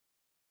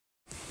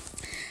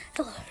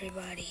Hello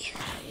everybody.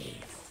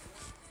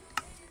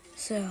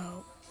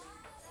 So,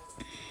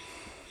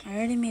 I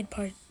already made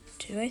part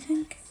 2, I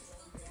think?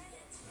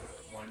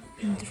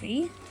 And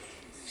 3?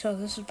 So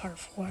this is part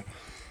 4,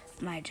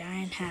 my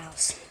giant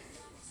house.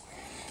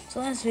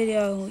 So last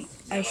video,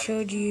 I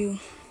showed you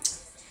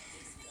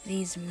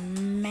these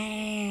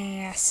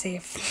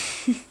massive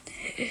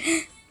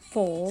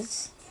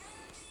poles.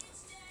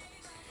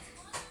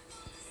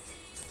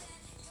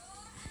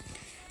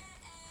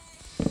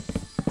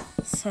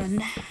 So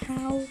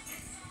now,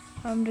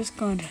 I'm just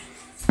going to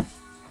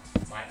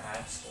my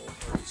asshole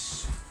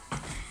hurts.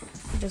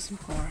 just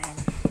ignore him.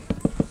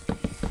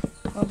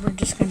 What we're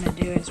just going to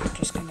do is we're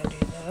just going to do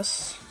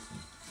this.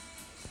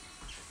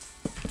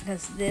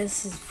 Because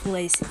this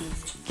place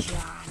is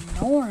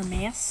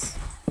ginormous.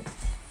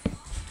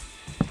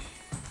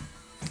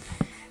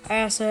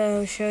 I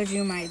also showed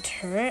you my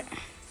turret.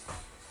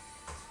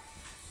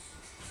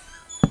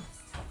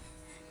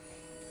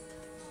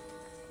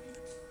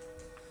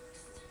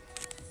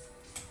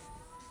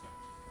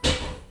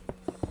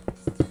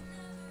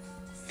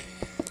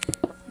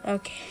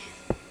 Okay.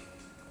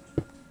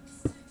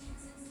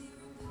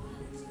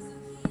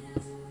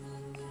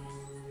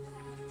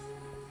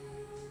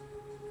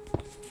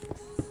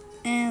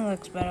 And it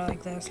looks better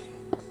like this.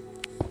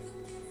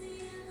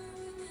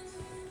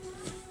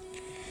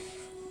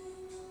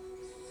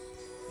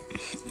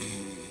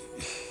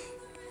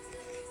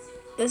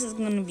 This is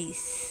gonna be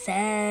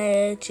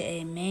such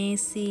a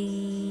massive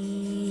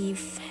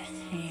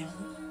hell.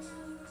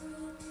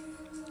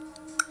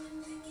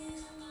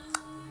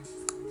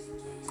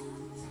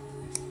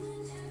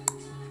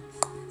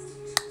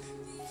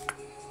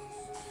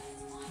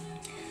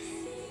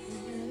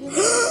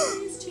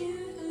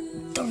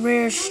 The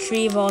rarest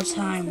tree of all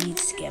time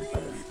needs to get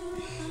burned.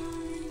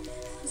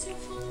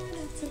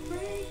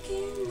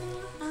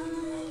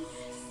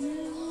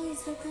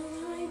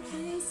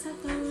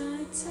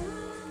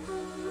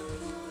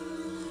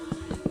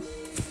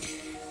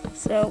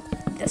 So,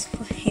 this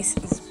place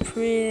is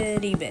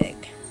pretty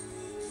big.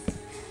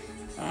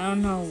 I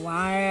don't know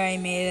why I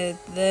made it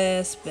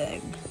this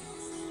big.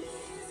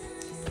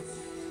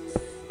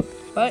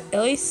 But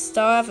at least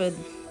still have a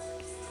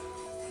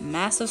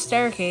massive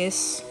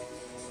staircase.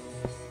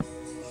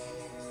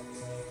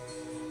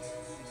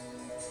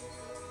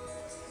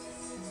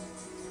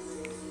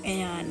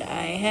 And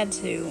I had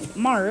to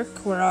mark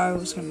where I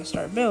was going to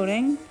start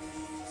building.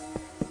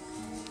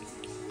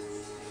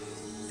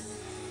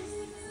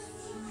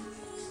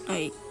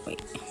 Wait,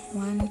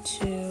 1,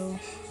 2,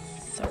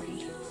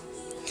 3.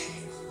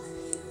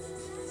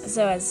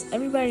 So as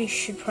everybody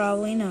should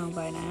probably know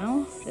by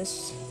now,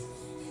 this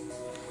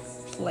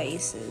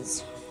place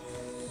is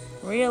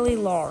really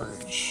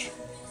large.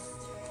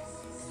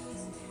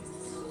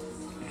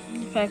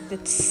 In fact,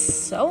 it's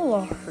so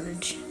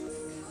large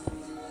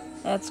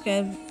that's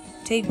gonna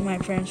take my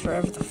parents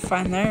forever to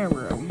find their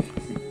room.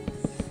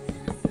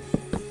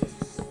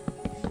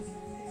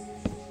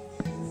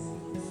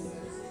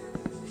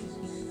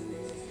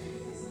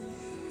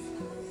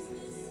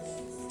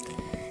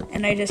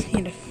 And I just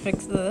need to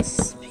fix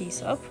this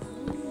piece up.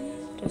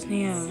 Just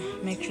need to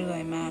make sure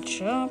they match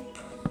up.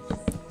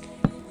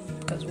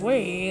 Because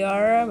we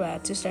are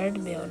about to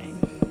start building.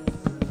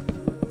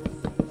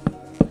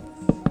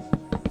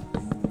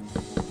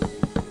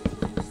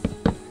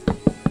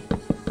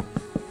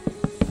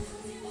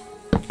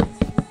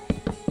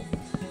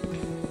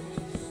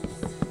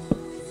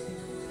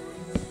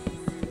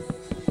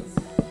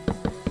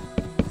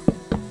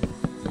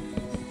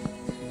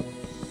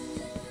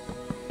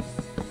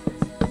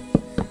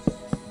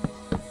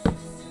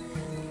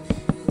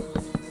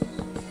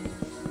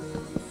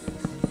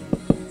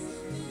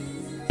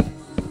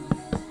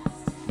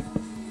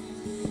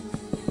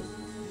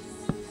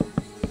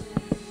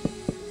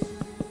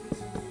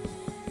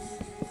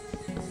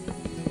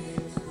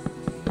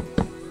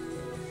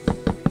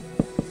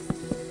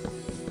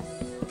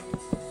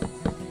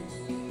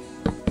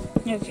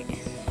 Okay,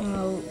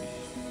 so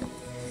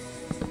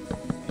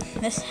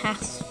this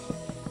house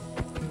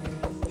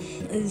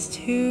is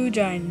too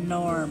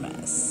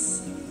ginormous.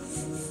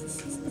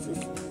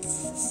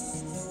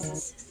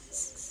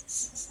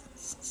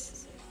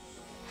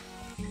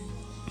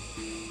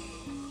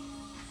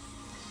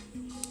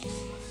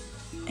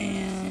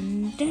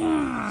 And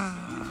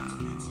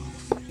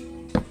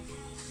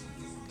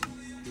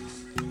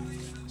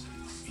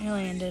I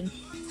landed.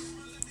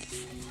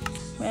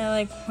 Well,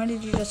 like, why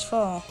did you just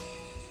fall?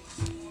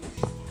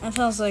 I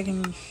feel like I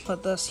can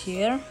put this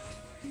here.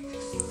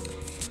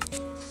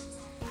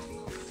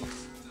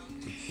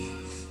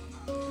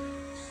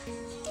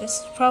 This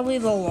is probably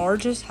the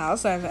largest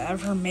house I've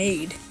ever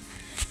made.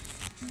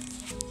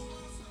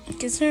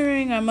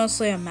 Considering I'm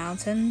mostly a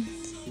mountain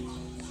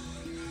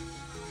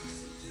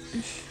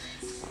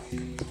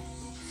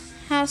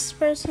house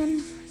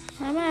person,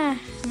 I'm a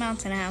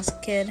mountain house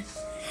kid.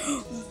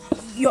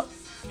 Yo,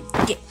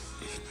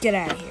 get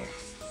out of here.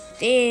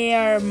 They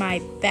are my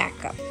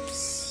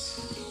backups.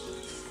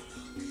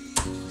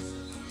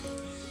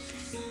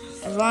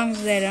 As long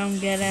as they don't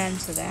get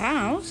into the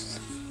house,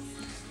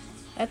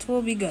 That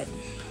will be good.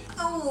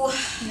 Oh.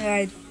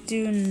 I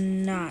do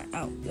not.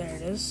 Oh, there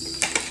it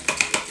is.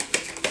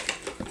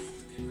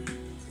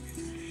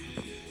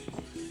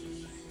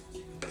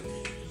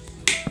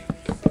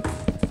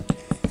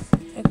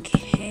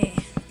 Okay.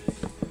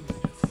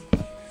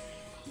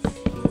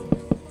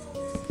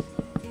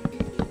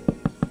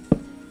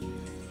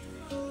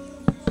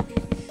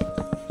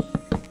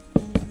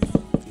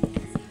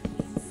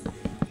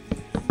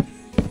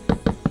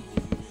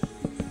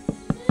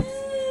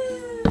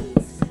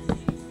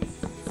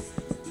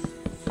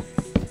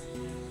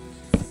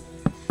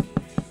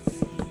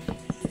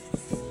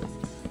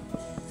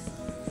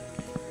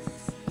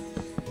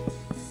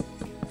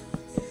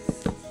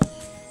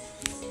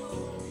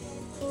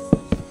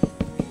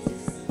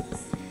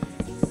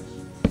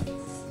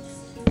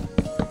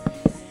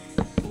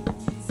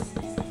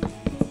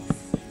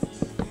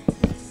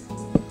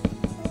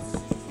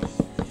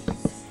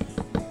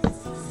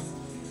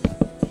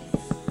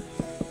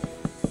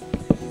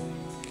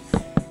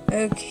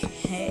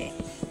 Okay.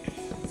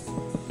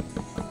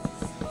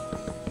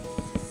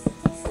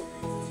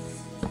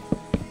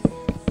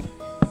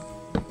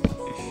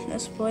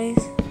 This place.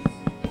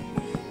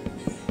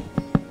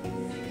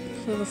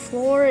 So the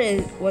floor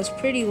was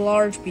pretty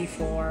large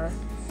before.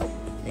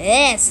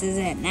 This is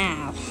it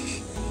now.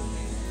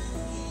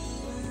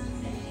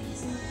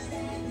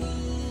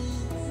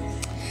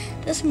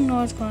 Doesn't know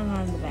what's going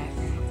on in the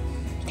background.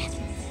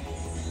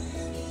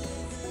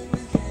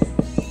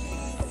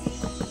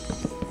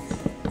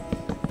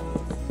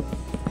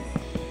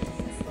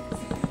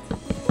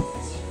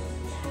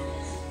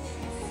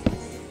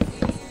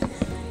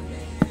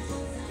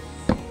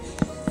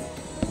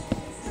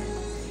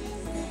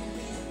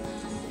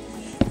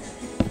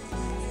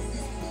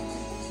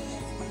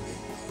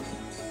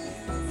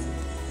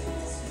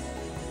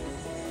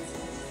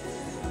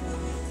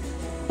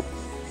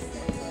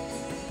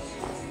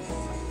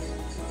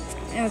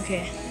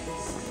 Okay.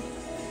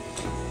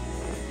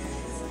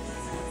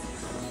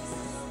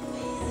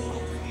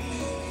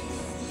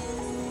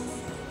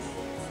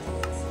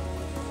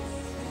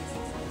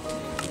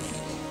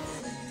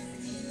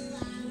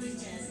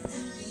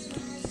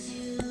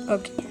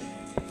 Okay.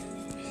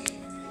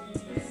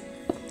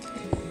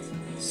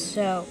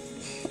 So,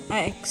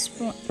 I'm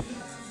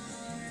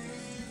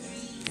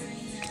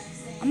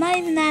not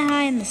even that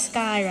high in the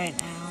sky right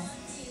now.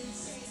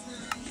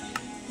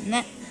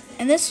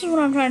 And this is what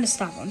I'm trying to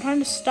stop. I'm trying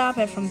to stop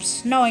it from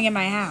snowing in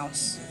my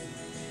house.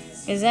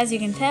 Because as you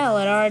can tell,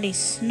 it already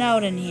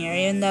snowed in here,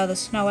 even though the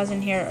snow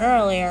wasn't here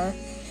earlier.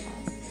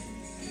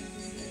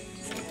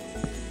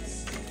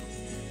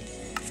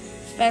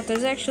 But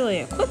there's actually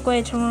a quick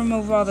way to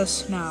remove all the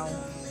snow.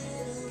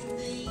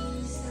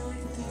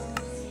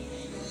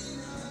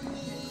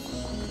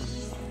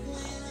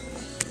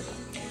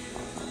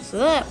 So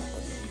that,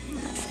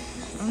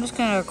 I'm just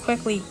gonna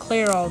quickly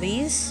clear all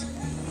these.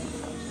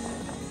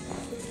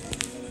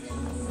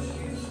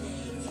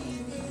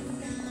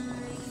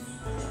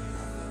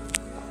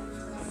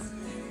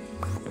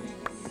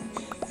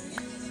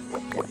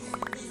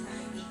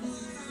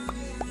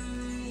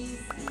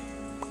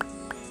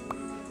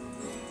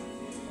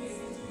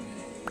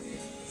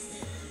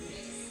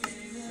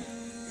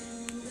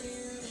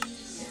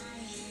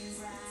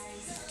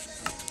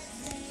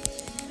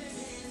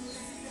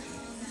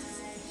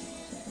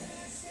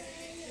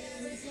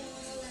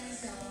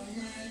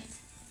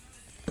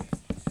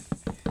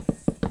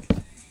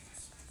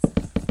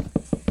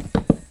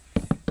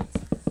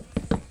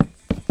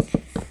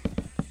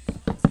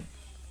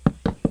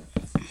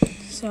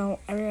 So,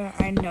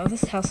 I know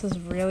this house is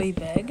really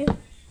big.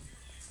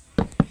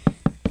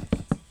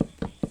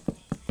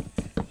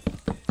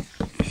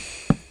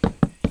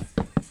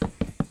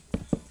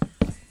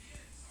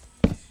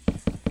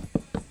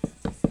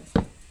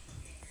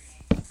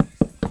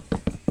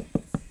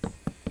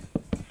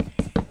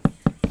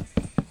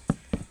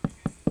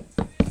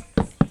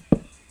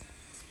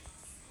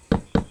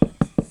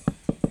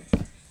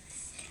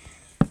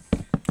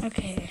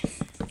 Okay.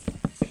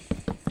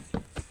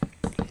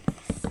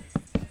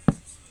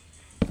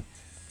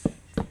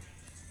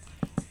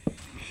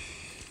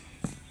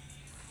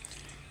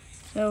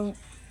 So,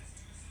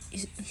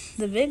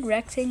 the big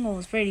rectangle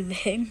was pretty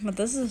big, but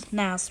this is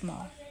now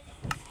small.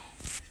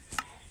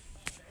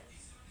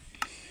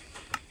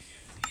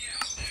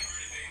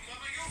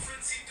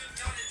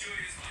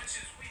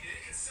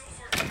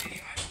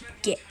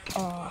 Get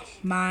off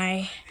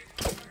my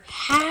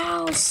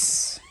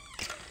house!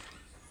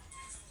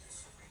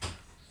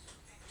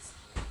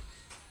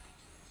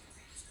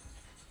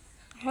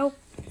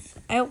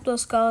 I hope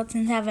those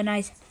skeletons have a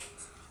nice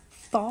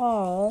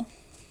fall.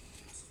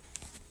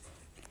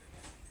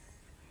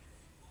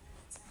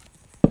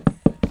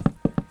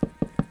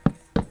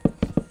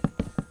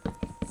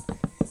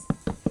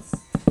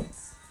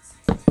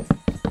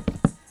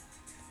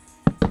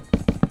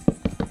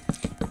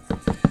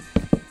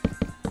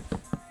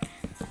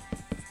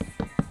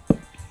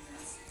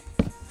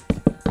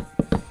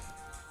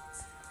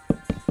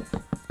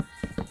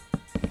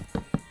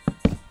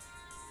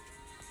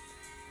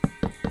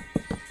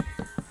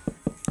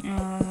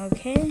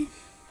 Okay.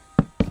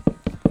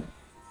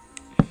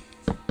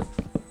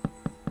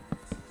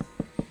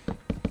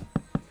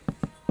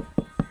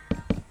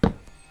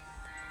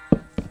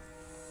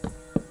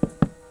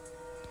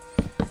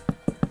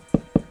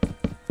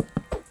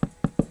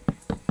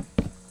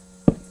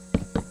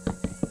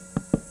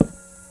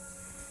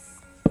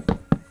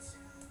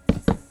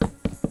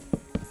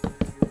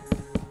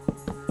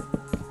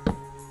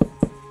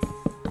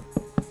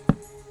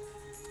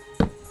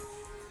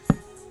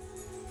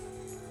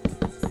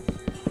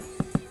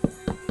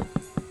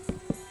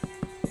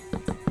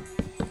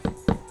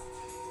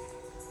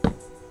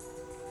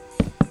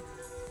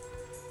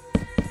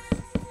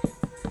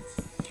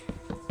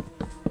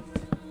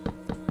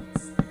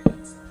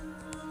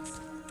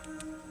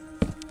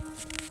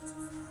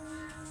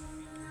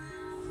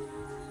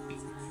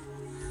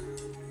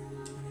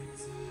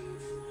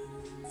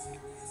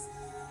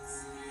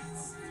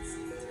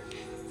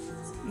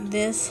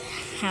 This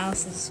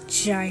house is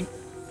giant.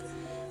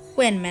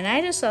 Wait a minute,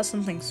 I just saw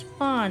something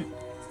spawn.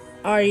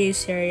 Are you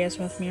serious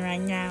with me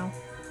right now?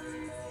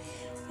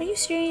 Are you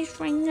serious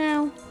right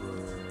now?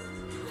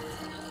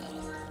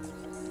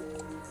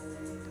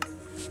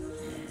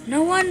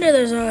 No wonder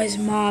there's always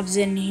mobs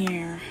in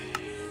here.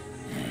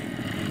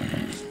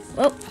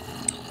 Well,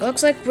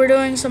 looks like we're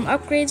doing some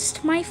upgrades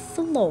to my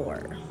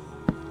floor.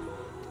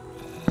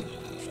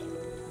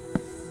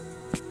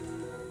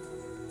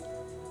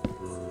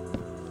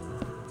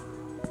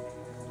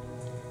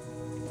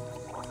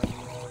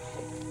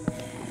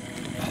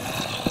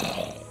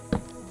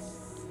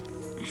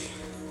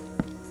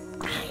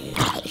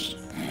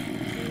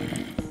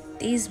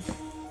 These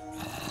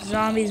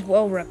zombies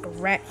will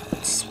regret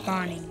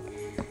spawning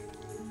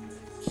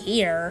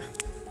here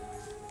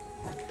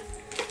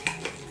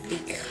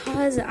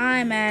because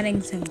I'm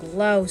adding some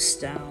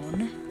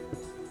glowstone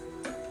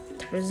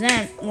to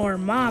prevent more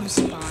mob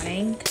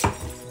spawning.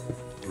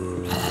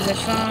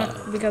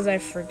 Because I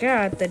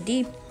forgot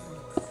the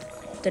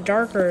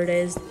darker it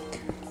is,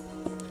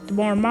 the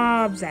more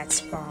mobs that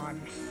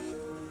spawn.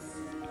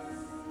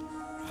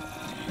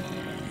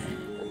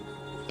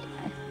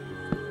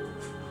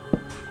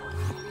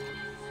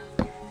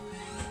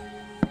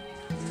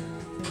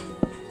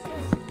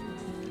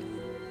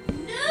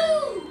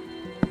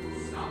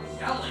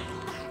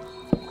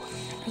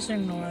 Just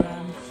ignore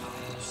them.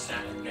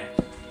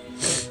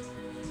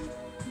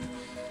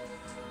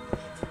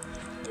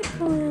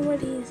 Ignore what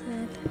he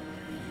said.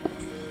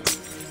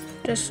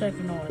 Just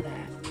ignore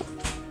that.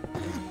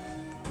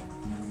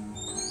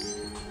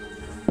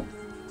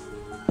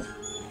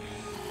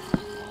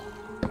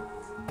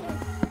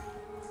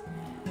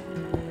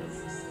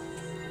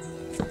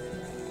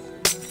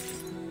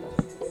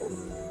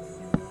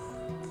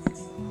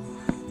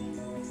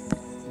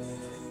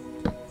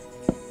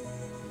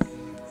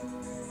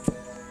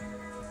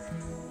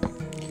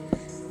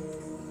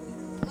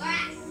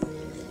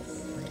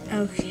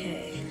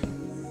 Okay.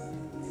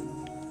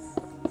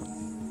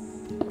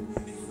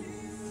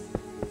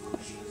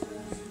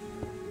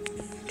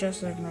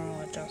 Just ignore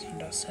what Justin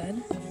just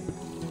said.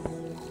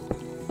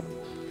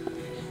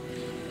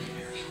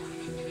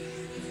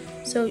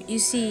 So you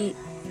see,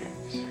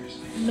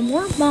 the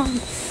more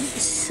mobs,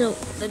 so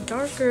the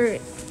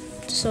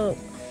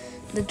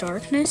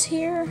darkness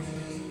here.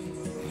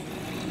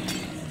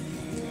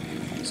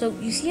 So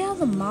you see how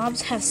the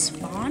mobs have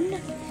spawned?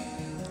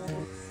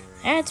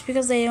 That's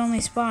because they only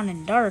spawn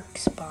in dark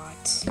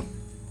spots.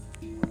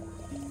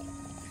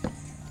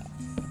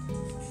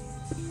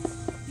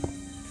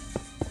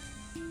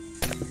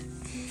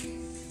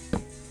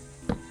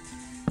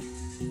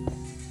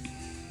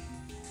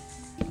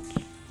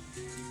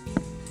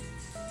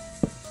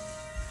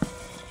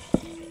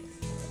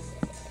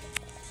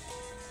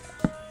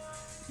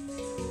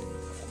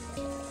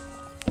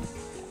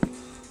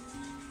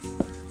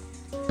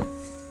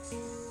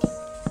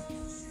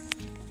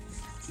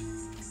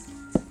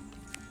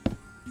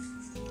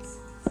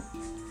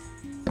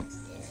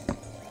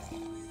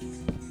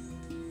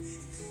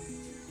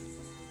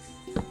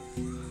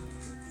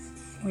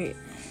 Wait.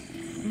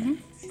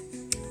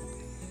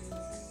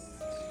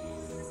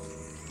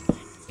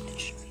 It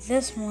should be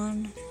this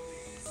one.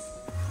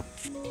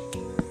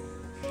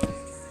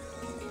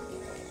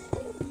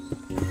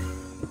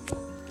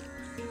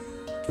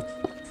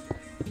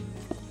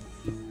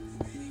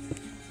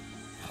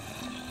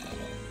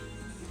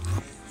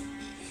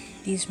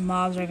 These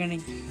mobs are gonna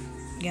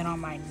get on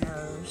my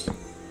nerves.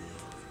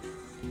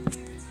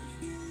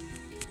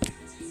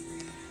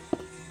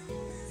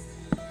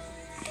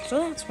 So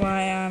that's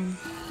why I'm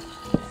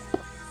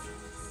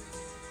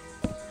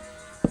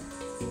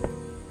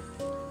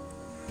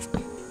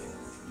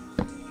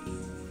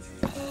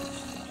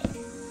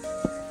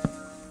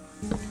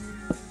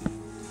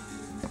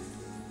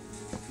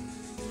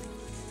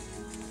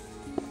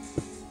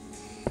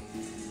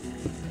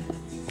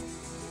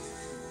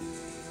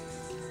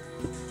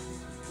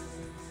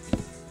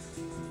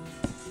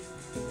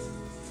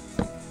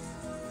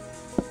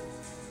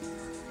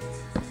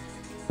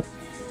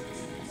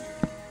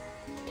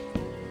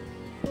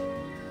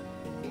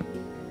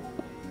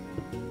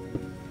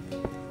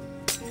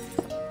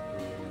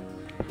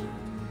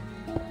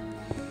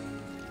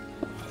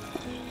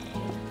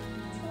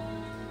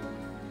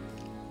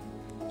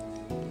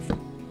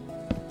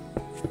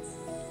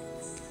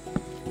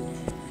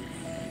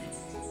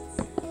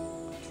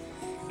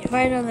if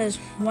I know there's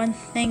one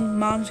thing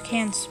mobs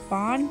can't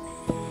spawn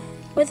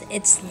with,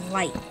 it's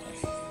light.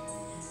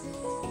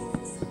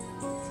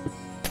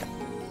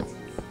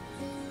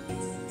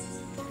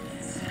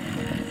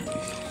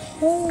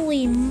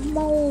 Holy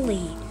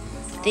moly.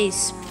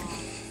 This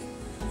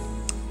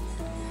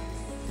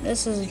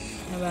is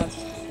about...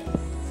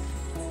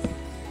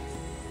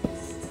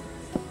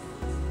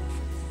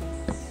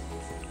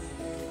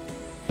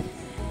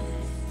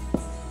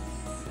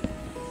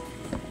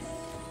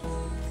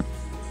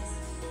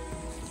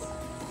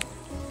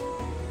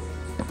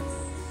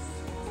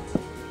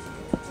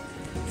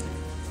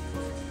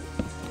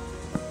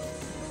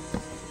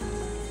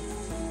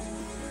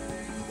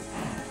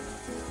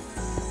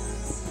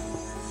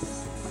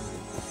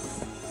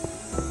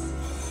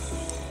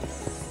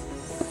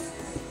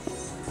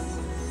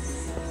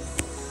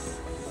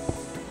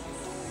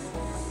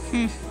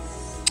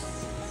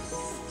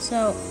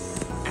 So,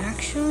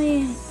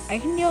 actually, I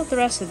can deal with the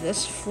rest of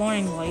this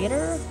flooring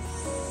later.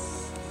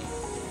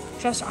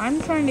 Just, I'm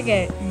trying to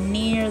get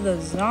near the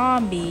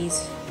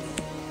zombies.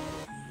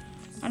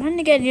 I'm trying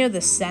to get near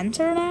the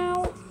center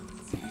now.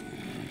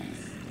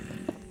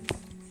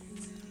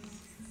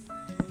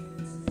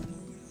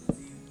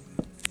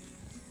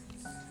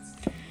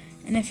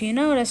 And if you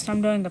noticed,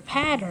 I'm doing a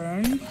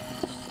pattern.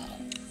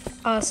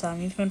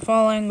 Awesome, you've been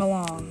following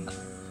along.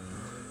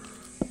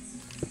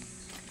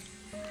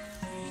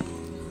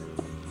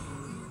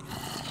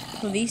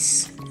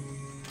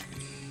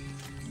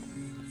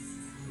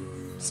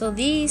 So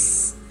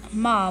these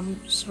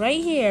mobs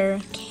right here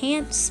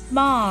can't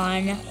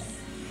spawn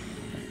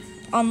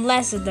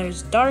unless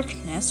there's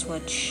darkness,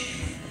 which...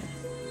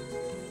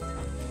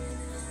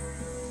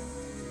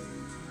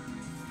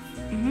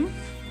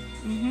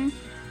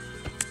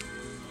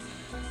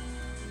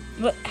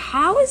 But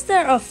how is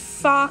there a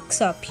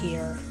fox up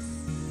here?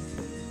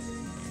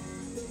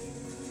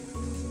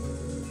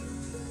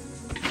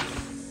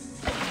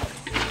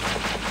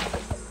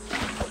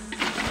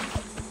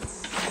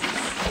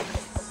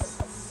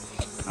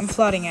 I'm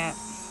flooding it.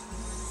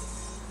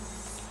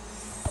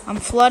 I'm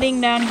flooding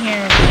down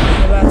here.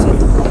 I'm about to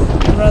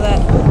throw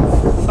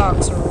that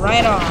fox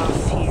right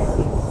off here.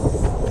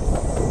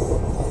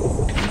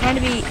 I'm trying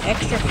to be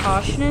extra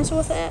cautious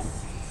with it.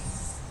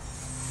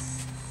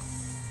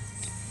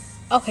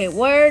 Okay,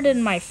 where did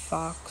my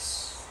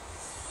fox?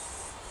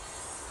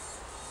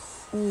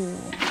 Ooh.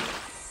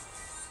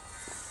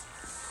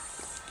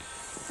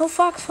 Oh,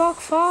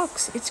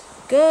 fox. It's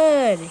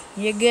good.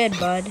 You're good,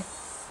 bud.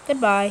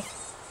 Goodbye.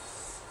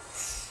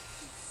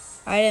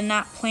 I did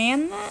not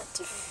plan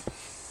that.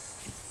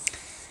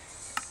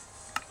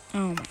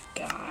 Oh my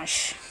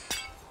gosh.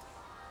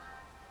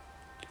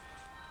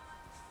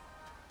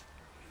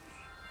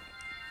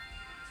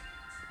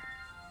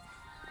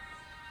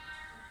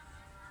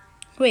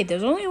 Wait,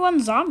 there's only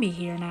one zombie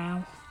here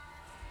now.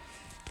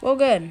 Well,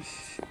 good.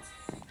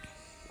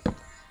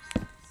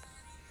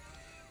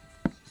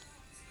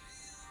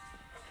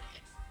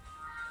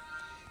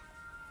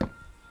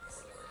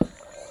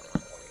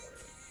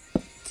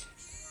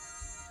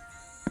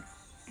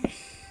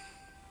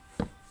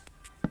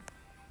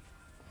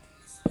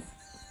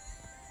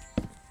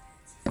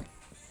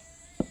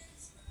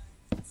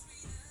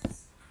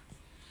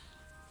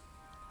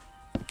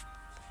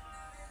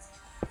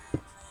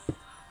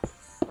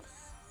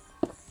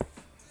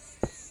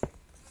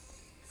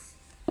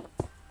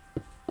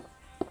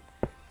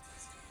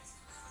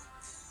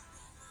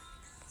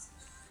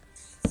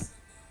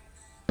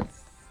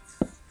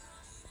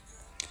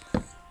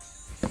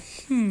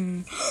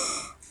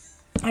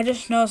 I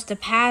just noticed the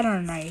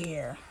pattern right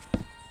here.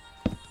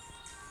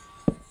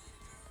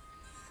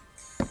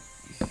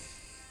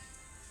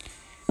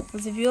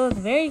 Because if you look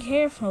very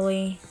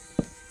carefully,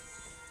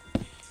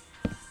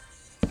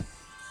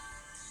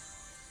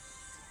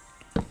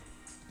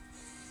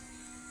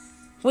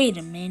 wait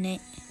a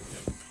minute.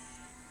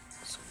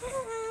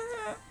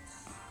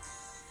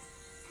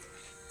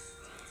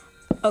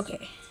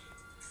 Okay.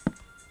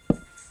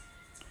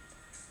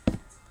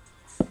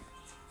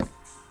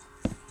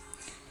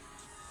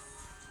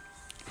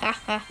 Ha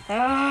ha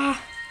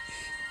ha.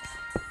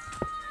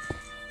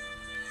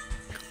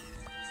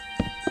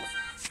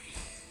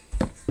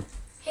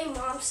 Hey,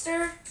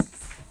 monster.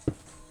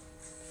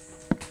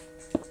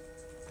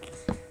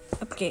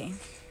 Okay.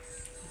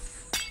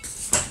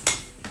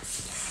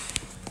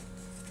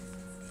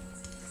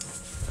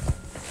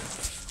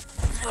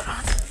 Hold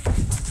on.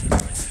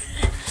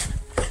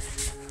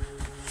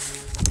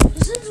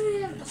 Since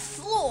we have the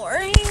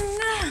flooring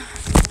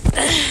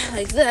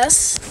like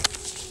this.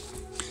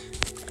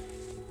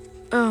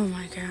 Oh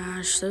my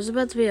gosh, there's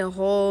about to be a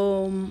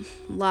whole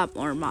lot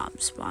more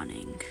mobs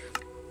spawning.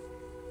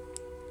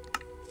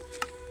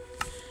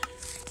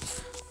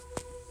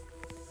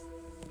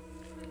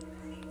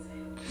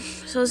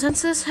 So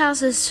since this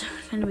house is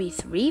going to be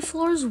 3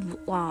 floors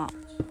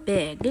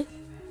big,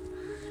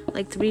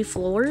 like 3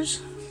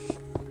 floors,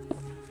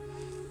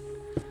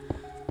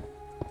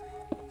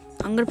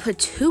 I'm going to put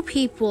 2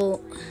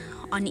 people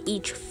on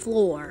each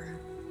floor.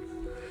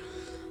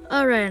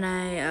 Alright,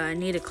 I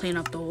need to clean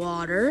up the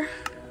water.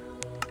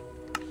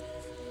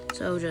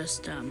 So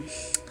just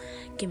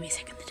give me a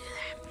second to do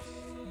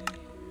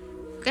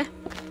that. Okay.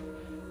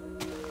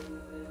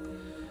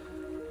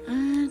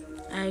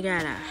 I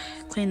gotta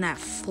clean that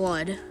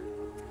flood.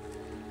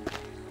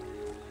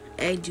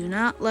 I do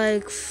not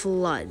like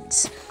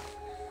floods.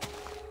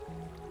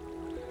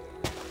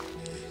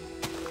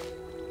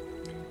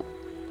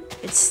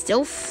 It's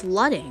still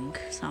flooding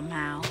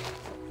somehow.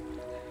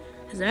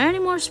 Is there any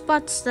more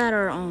spots that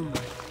are... Oh my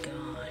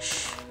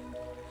gosh.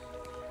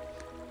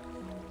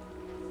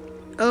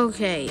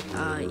 Okay,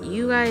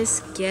 you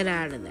guys get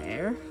out of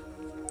there.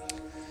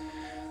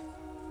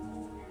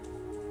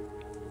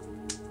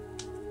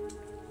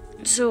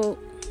 So,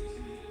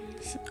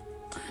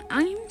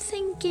 I'm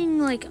thinking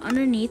like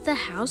underneath the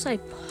house I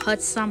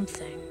put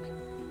something.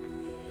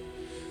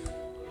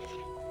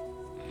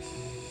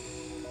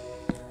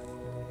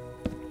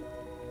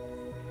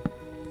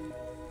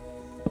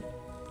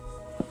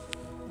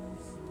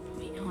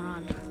 Wait, hold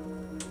on.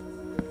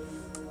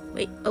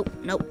 Wait, oh,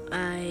 nope.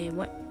 I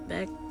went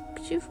back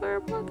too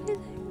far back, I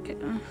think.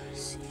 Let's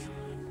see.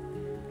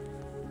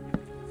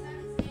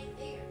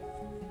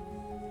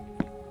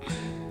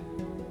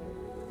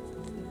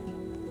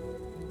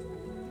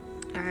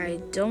 I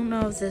don't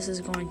know if this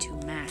is going to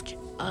match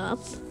up.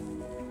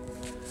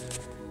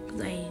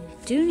 I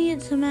do need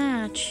it to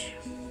match.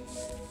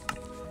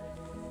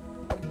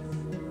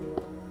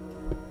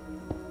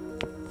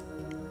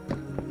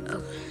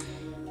 Okay.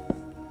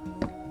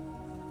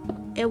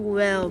 It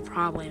will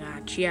probably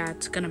match. Yeah,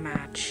 it's gonna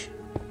match.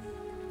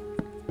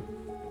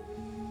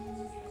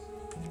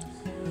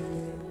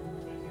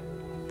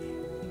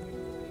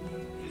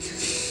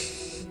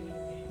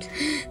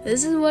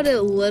 This is what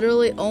it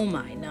literally... Oh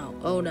my, no.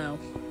 Oh no.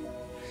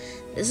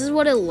 This is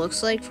what it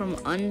looks like from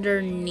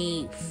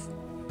underneath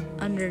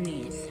the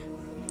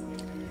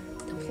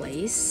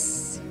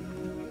place.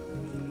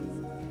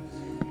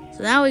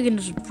 So now we can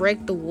just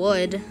break the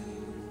wood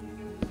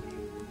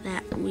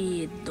that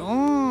we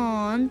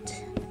don't.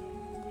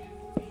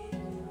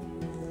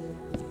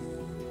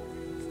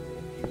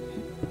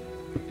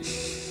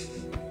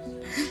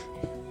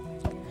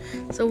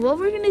 So what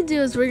we're gonna do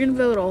is we're gonna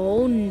build a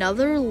whole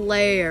nother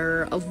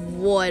layer of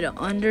wood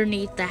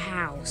underneath the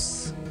house.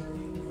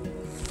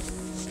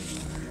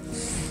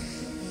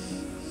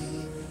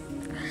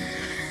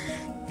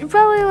 You're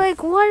probably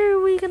like, why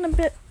are you gonna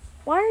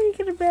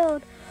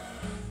build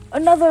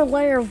another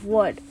layer of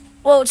wood?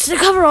 Well, it's to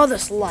cover all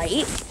this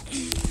light,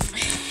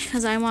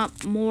 because I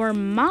want more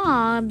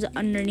mobs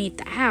underneath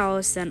the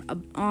house than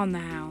on the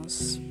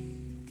house.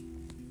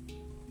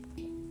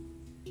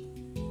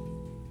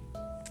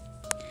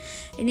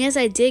 And yes,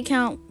 I did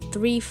count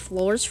 3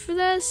 floors for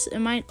this. It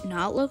might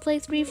not look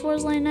like 3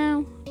 floors right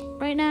now,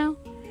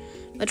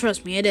 but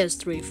trust me, it is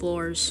 3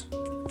 floors.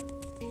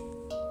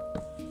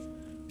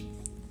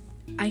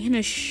 I can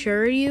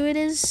assure you it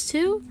is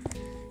too,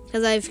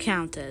 because I've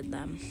counted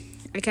them.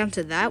 I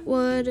counted that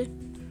wood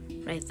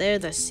right there,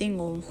 the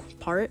single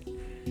part,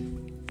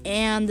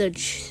 and the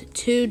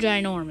 2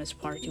 ginormous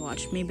parts you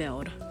watched me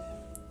build.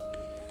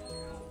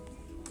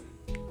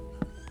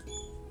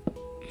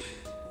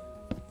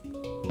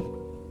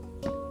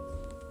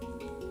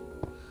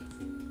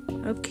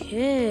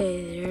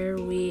 Okay, there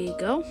we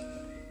go.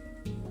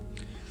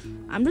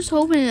 I'm just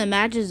hoping it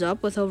matches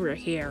up with over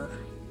here.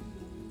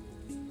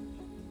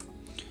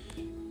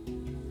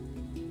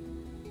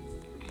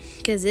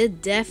 Because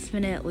it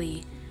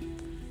definitely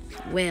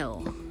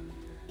will.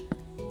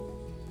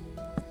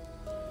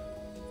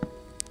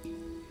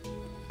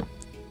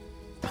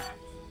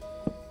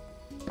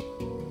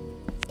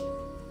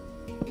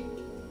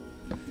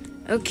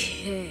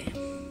 Okay.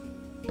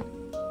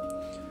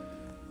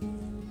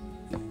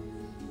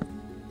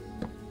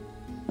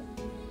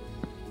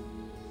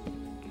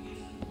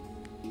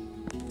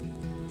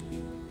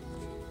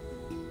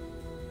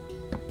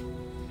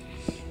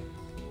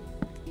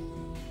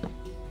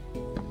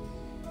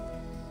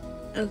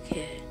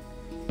 Okay.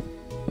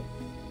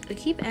 I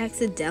keep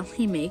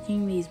accidentally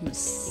making these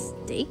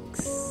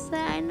mistakes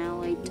that I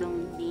know I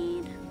don't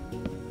need.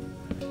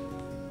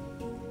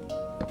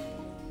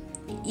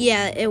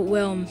 Yeah, it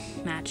will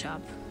match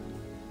up.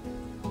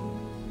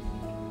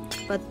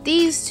 But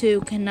these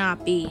 2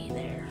 cannot be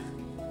there,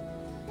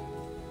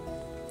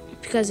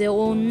 because it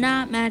will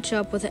not match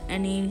up with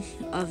any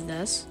of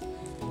this,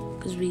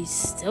 because we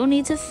still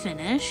need to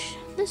finish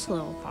this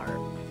little part.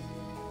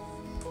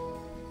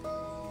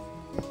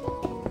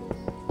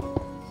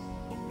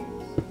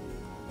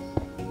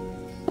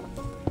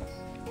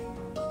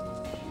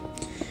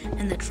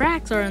 And the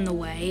tracks are in the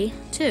way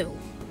too.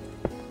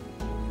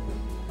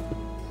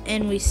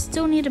 And we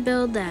still need to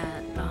build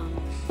that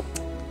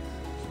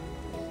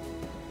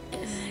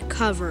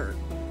cover.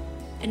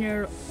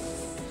 And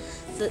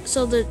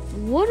so the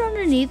wood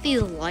underneath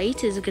these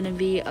lights is gonna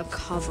be a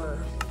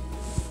cover.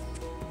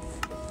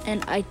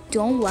 And I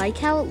don't like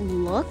how it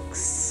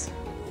looks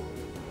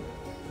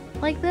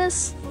like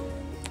this,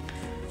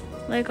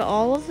 like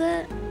all of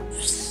it.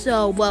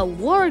 So what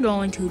we're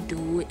going to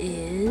do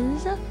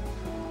is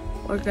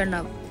we're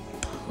gonna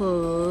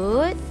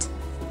put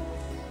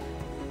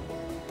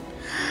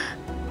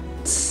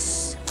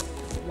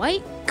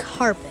white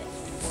carpet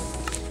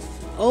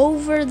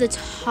over the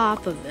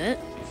top of it,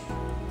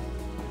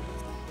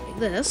 like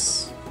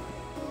this.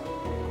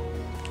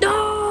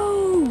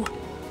 No!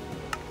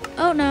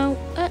 Oh no,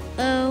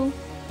 uh-oh.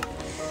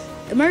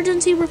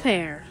 Emergency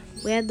repair.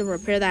 We had to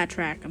repair that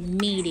track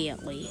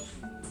immediately.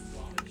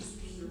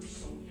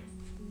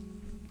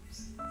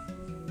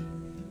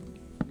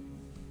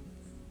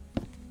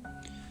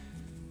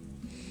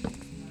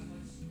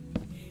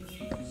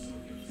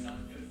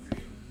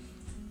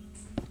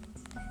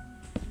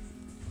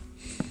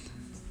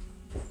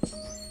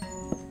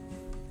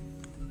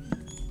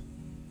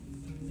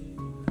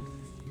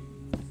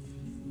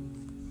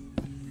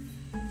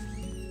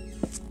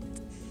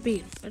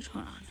 Beat, what's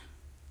going on?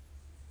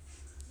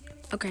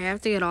 Okay, I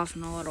have to get off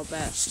in a little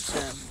bit. So.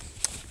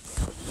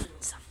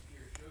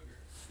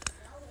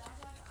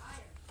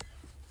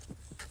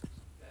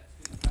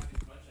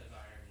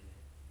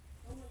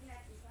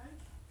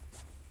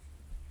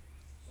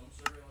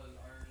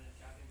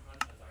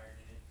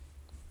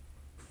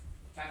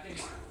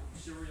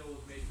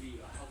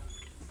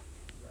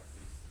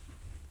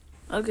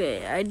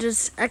 Okay, I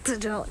just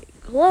accidentally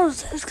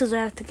closed this because I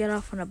have to get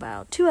off in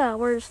about 2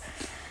 hours.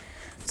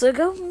 So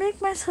go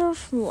make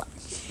myself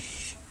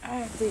lunch. I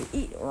have to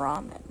eat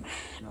ramen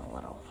in a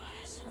little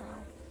while. So,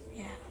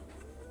 yeah.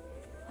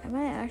 I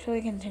might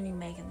actually continue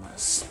making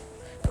this.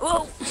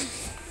 Whoa!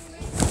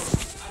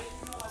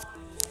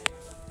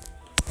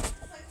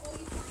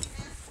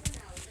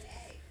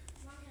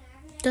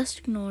 Just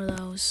ignore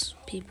those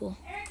people.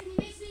 Eric, can you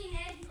make me an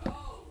egg?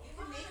 Oh, you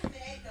can make him an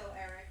egg though,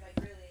 Eric. Like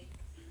really.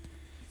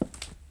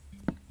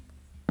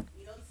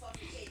 You know the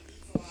fucking kid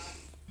eats a lot.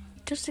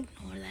 Just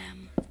ignore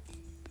them.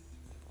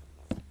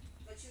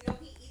 But you know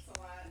he eats a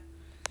lot.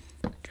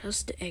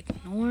 Just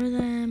ignore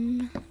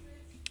them.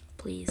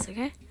 Please,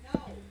 okay? No.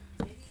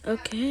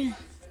 Okay.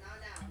 But not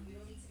now. You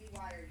don't need to be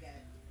wired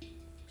yet.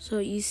 So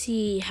you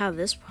see how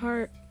this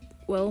part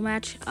will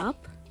match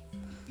up?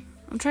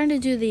 I'm trying to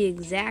do the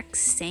exact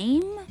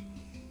same.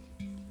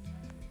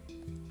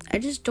 I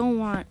just don't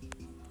want...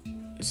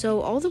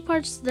 So all the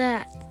parts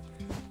that...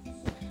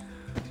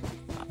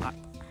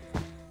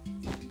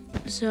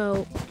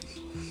 So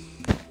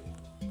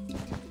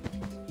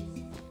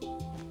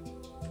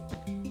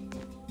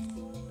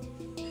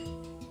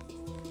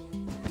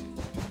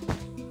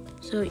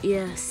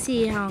you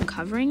see how I'm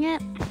covering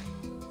it?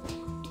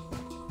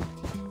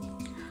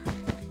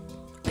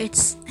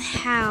 It's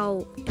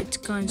how it's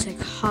going to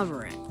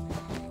cover it.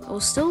 I'll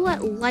still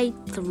let light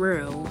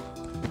through.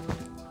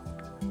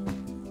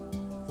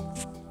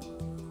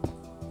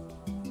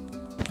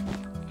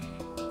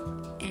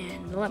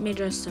 And let me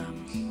just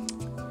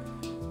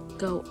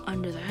go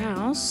under the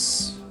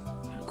house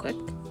real quick.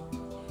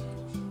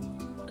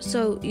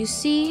 So you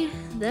see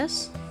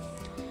this?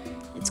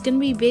 It's gonna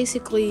be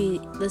basically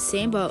the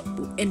same but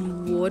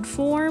in wood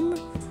form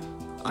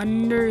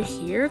under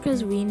here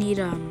because we need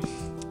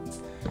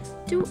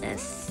do a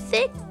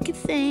thick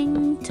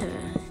thing to...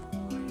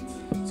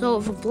 So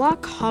if a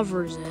block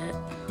covers it,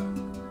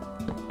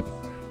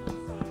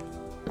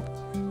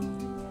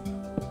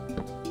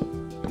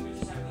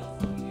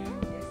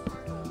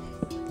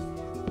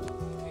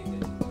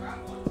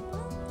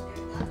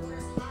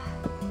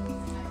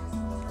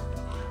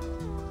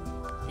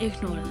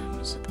 ignore them.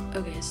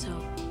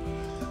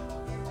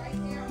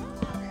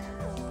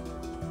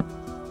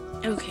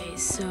 Okay,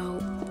 so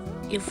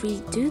if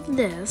we do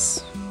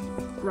this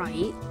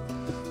right,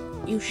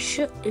 you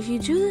should, if you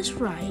do this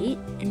right,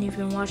 and you've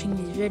been watching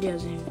these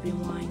videos and you've been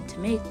wanting to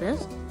make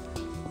this,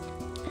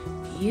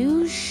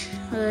 you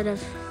should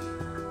have,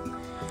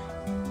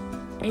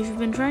 if you've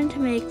been trying to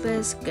make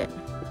this, good.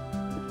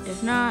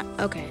 If not,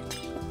 okay.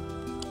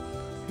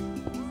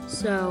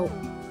 So,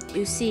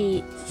 you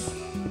see,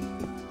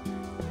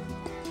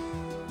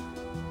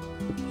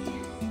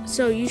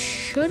 so you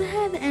should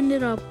have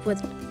ended up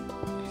with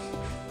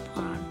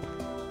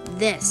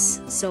this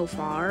so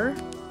far.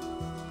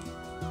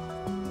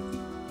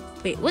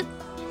 Wait, what?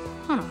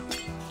 Hold on.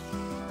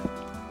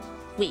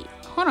 Wait,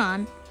 hold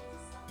on.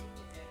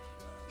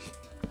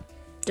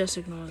 Just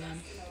ignore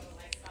them.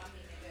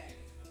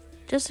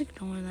 Just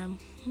ignore them.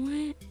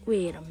 What?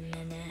 Wait a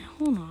minute.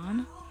 Hold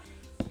on.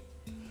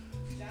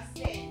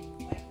 Justin,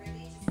 like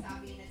really just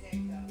stop being a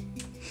dick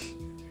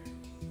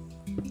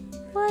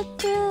though. What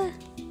the?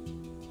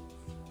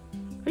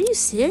 Are you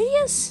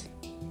serious?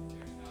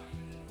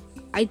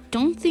 I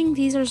don't think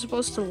these are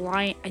supposed to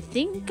line. I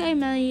think I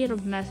made a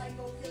mess.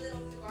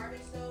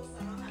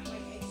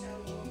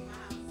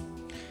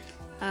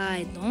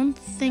 I don't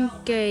think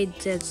I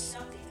did.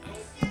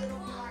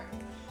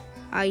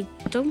 I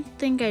don't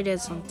think I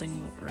did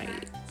something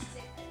right.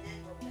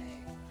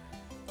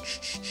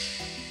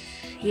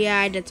 Yeah,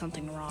 I did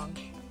something wrong.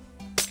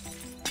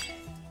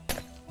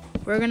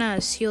 We're gonna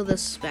seal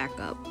this back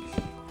up.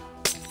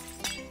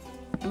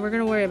 And we're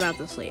gonna worry about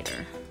this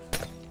later.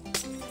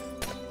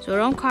 So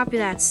don't copy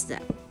that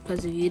step,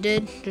 because if you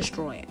did,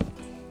 destroy it.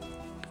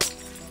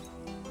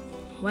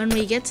 when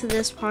we get to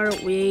this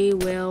part, we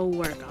will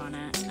work on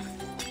it.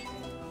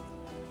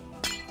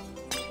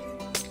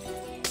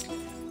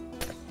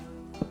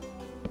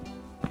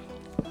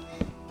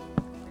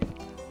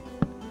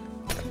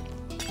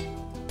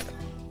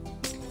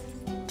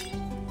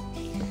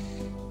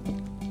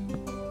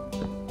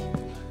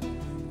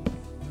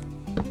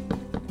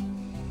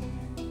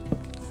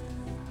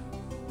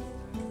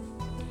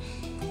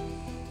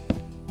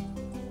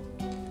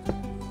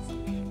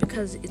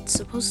 Because it's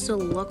supposed to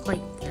look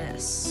like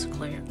this,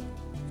 clear.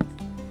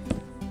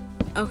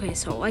 Okay,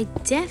 so I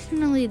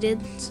definitely did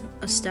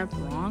a step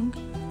wrong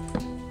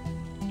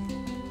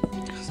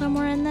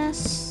somewhere in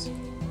this.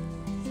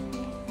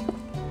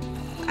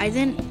 I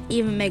didn't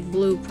even make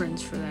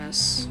blueprints for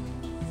this.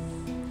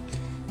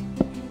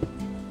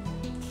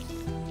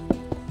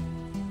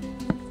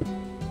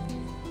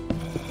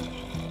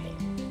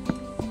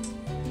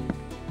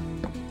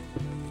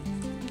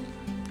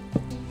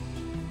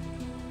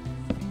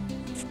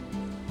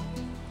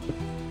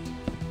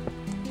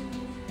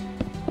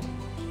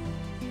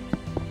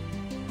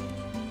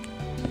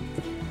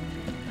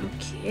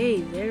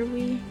 Okay, there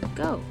we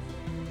go.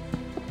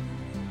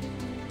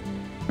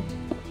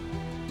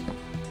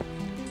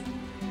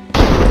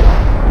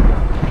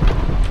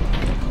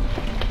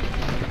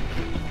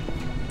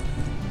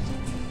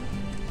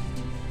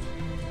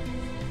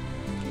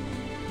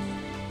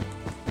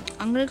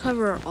 I'm gonna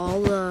cover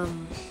all the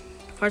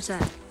parts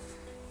that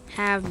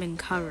have been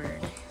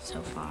covered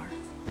so far.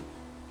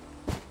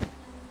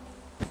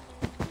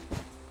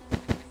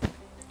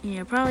 And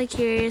you're probably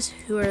curious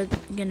who are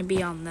gonna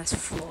be on this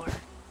floor.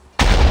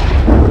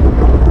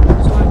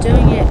 So I'm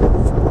doing it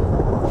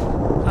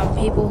on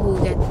people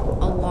who get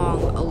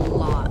along a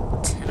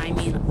lot, and I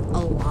mean a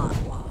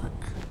lot.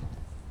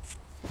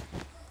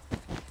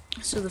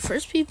 So the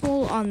first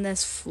people on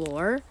this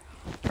floor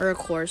are, of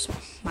course,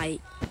 the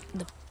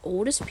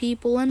oldest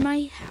people in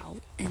my house,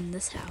 in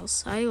this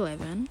house I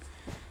live in,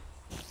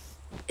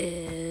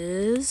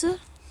 is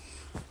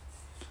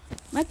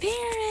my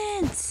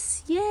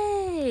parents.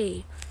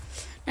 Yay!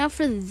 Now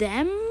for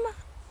them,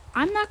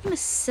 I'm not gonna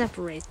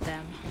separate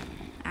them.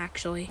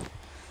 Actually,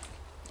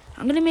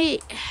 I'm gonna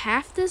make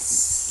half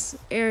this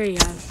area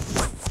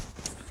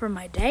for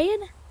my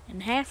dad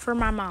and half for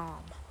my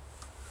mom.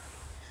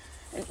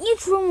 And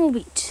each room will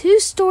be 2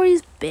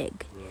 stories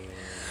big.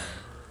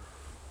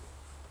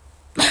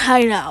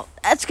 I know,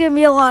 that's gonna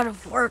be a lot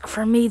of work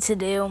for me to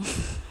do.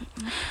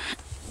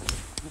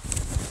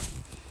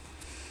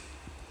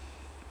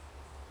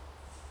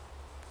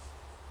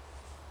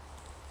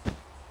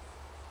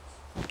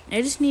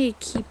 I just need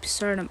to keep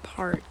certain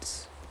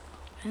parts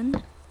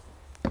open.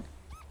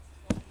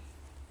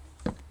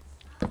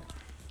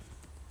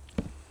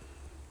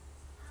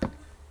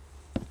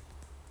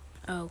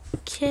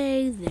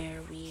 Okay,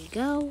 there we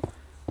go.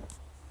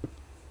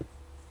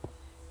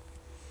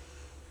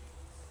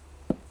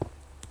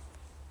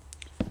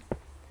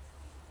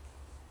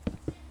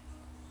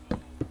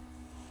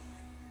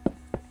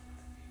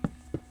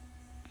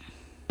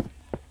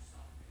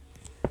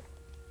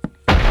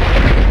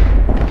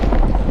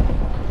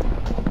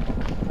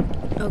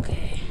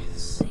 Okay,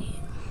 let's see.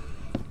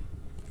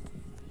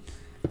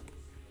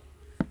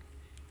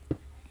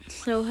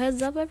 So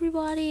heads up,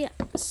 everybody.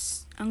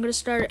 I'm gonna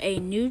start a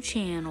new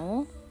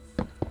channel,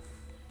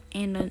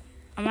 and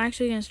I'm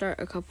actually gonna start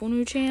a couple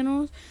new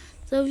channels.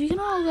 So if you can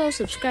all go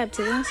subscribe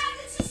to this.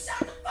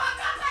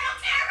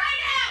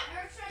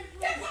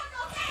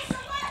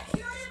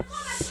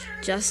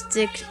 Just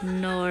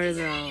ignore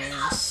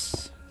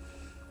those.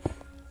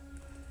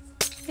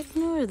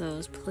 Ignore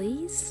those,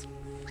 please.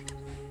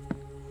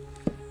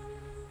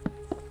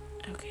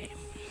 Okay.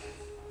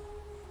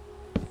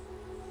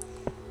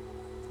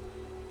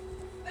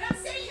 But I'm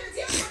sitting here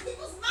dealing with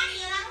people's money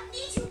and I don't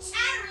need you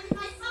chattering in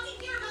my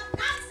fucking ear about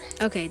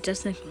nonsense. Okay,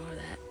 just ignore